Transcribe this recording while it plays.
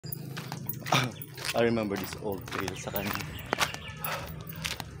I remember this old tale sa kanya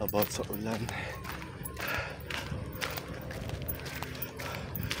about sa ulan.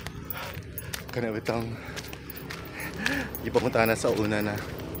 Kanawitang ipapunta na sa una na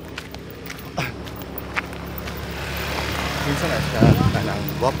minsan na siya, kanang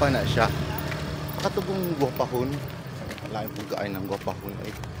gwapa na siya. Pakatubong gwapahon. Lain po kain ng gwapahon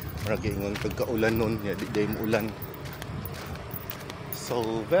ay maragingon pagkaulan nun, di day ulan.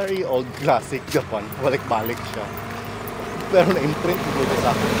 So, very old classic Japan. Balik-balik siya. Pero na-imprint ko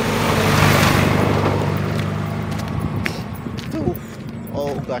sa akin.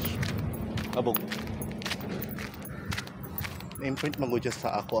 Oh gosh. Abog. Na-imprint mo dyan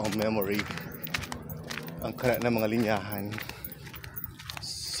sa ako ang memory. Ang kana ng mga linyahan.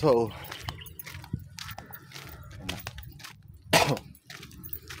 So,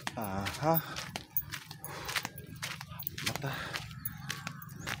 mata.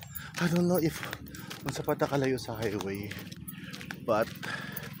 I don't know if masapata kalayo sa highway, but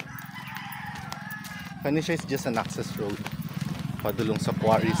Kanisha is just an access road padulong sa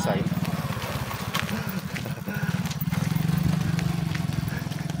quarry site.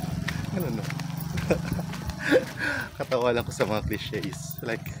 I don't know. Katawa lang ko sa mga cliches.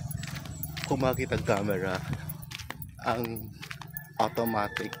 Like, kung makita ang camera, ang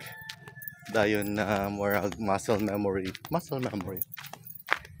automatic dayon na murag muscle memory.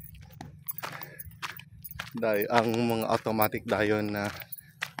 Dahil ang mga automatic dayon na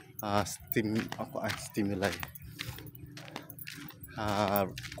stimuli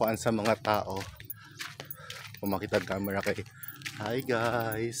kuan sa mga tao. Kung makita ang camera kay hi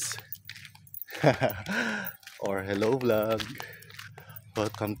guys or hello vlog,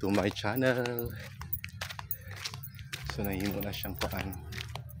 welcome to my channel. So nahimo na siyang kuan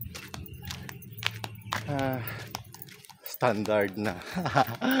standard na.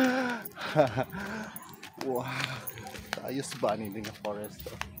 Wow, ayos ba ni nga forest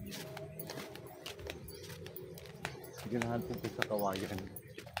to? Ginahan po sa kawayan.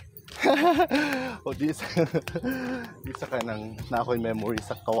 O di sa kanang na ako'y memory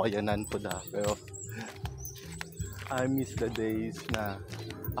sa kawayanan po da. Pero I miss the days na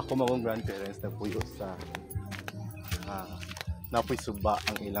ako mga grandparents na puyo sa napoy suba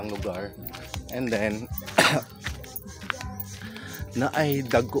ang ilang lugar. And then na ay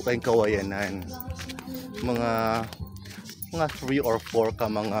dagko kayong kawayanan. Mga 3 or 4 ka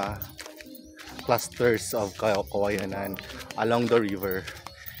mga clusters of kawayanan along the river.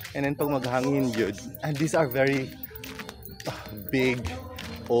 And then pag maghangin yun, and these are very big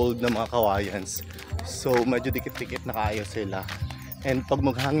old na mga kawayans, so medyo dikit-dikit na kaayo sila. And pag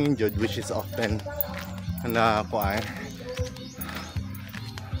maghangin yun, which is often na kuan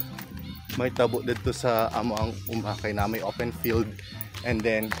may tabo dito sa amo ang umakay na may open field, and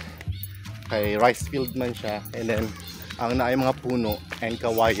then kay rice field man siya, and then ang naay mga puno and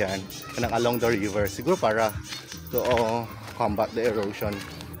kawayan kanang along the river, siguro para to combat the erosion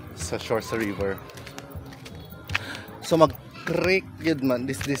sa shore sa river. So mag-creak yun man,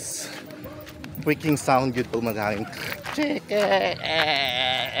 this creaking sound yun pag maghangin,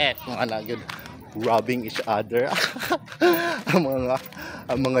 mga nagyod rubbing each other.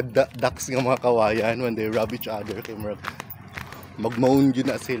 ang mga ducks ng mga kawayan, when they rub each other kay mag-moan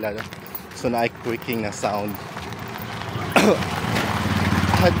yun na sila. So na ay creaking na sound.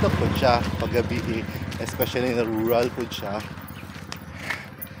 Hadto po siya paggabi, especially in rural po siya.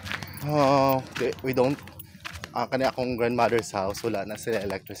 We don't kani akong grandmother's house wala na sila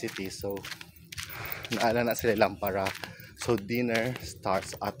electricity, so naala na sila lampara. So dinner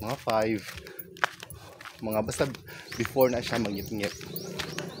starts at mga 5, mga basta before na siya magngit-ngit.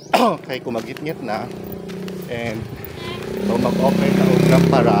 Kaya kung magngit-ngit na and so mag-offer na og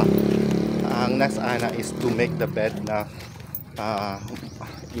lampara, ang next ana is to make the bed na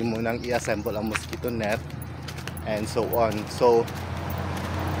yung munang i-assemble ang mosquito net and so on. So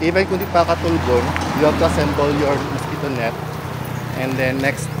even kung di pa katulgon, you have to assemble your mosquito net, and then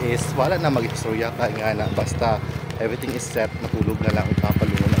next is wala na mag-istorya ka nga na basta everything is set, matulog na lang,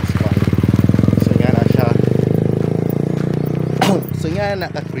 ipapalungo ng span. So nga na siya so nga na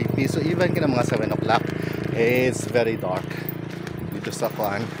ka-creepy. So even kina mga 7 o'clock, it's very dark dito sa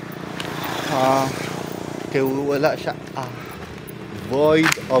kuan. Kaya wala siya void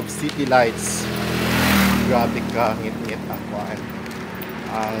of city lights. Grabe ka, ngit-ngit ang kuan,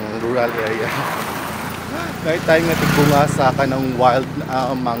 ang rural area. Night time nga tigbunga sa kanang wild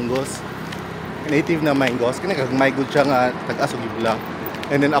mangoes, native na mangoes, kaya may good siya nga tag-asog ibula.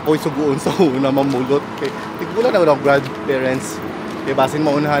 And then ako'y suguon sa una mamulot kay tigbula na walang grandparents, kaya basin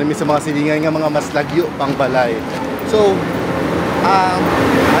maunahan mi sa mga silingan nga mga mas lagyo pang balay. So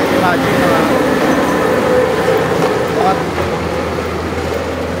I imagine mga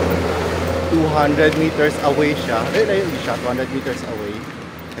 200 meters away siya. Ayun siya, 200 meters away.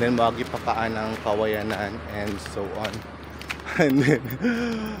 And then magipakaan ng Kawayanan and so on. And then,